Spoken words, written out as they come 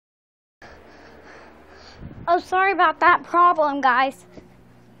Oh, sorry about that problem, guys.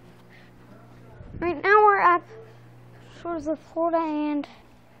 Right now we're at shores of Florida, and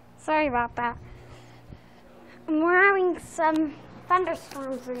sorry about that. And we're having some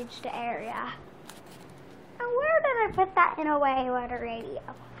thunderstorms reach the area. Now, where did I put that NOAA weather radio?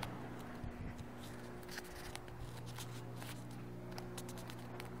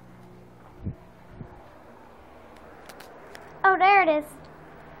 Oh, there it is.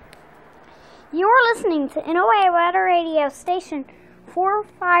 You're listening to NOAA Weather Radio Station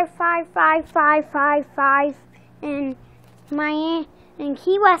 4555555 in Miami, in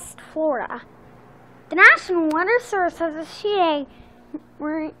Key West, Florida. The National Weather Service has issued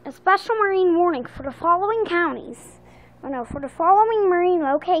a special marine warning for the following counties. For the following marine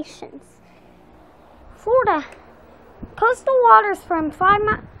locations. Florida, coastal waters from 5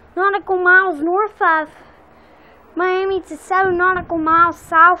 nautical miles north of Miami to 7 nautical miles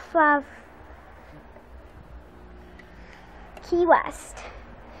south of Key West.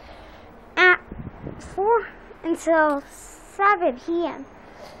 At 4 until 7 p.m.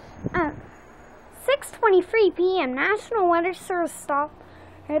 6:23 p.m. National Weather Service stopped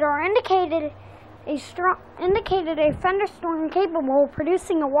radar indicated a thunderstorm capable of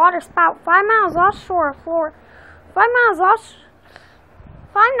producing a waterspout 5 miles offshore of Florida, 5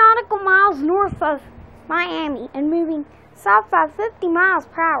 nautical miles north of Miami, and moving south at 50 miles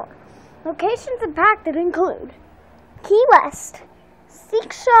per hour. Locations impacted include Key West.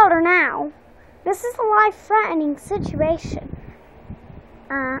 Seek shelter now. This is a life-threatening situation.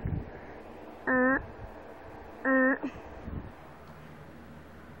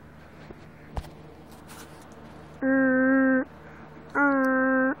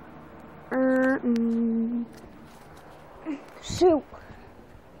 Shoot.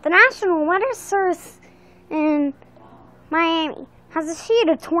 The National Weather Service in Miami has issued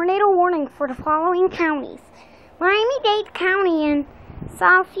a tornado warning for the following counties. Miami-Dade County in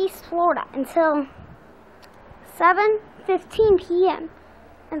southeast Florida until 7:15 p.m.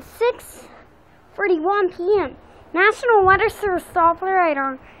 and 6:41 p.m. National Weather Service Doppler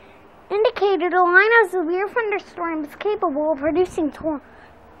radar indicated a line of severe thunderstorms capable of producing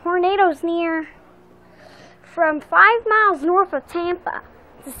tornadoes near from 5 miles north of Tampa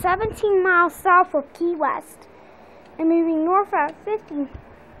to 17 miles south of Key West and moving north at 50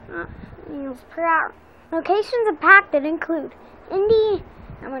 miles per hour. Locations impacted include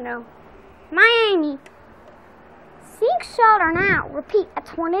Miami. Seek shelter now. Repeat, a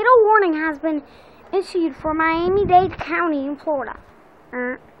tornado warning has been issued for Miami-Dade County in Florida.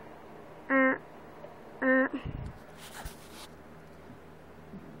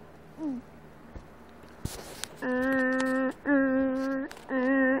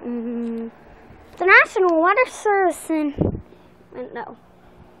 The National Weather Service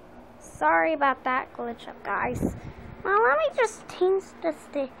Sorry about that glitch up, guys. Well, let me just change the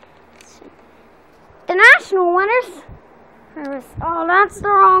station. The National Weather Service. Oh, that's the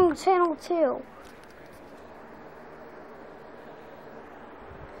wrong channel too.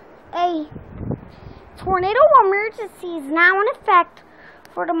 A tornado emergency is now in effect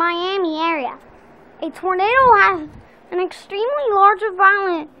for the Miami area. A tornado has an extremely large and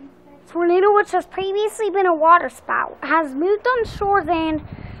violent tornado, which has previously been a waterspout, has moved on shores and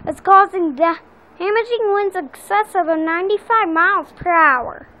is causing damaging winds excessive of 95 miles per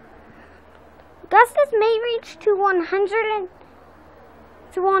hour. Gusts may reach to 100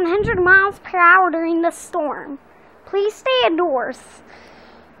 miles per hour during the storm. Please stay indoors.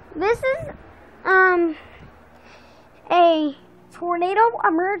 This is a tornado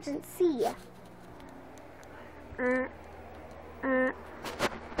emergency.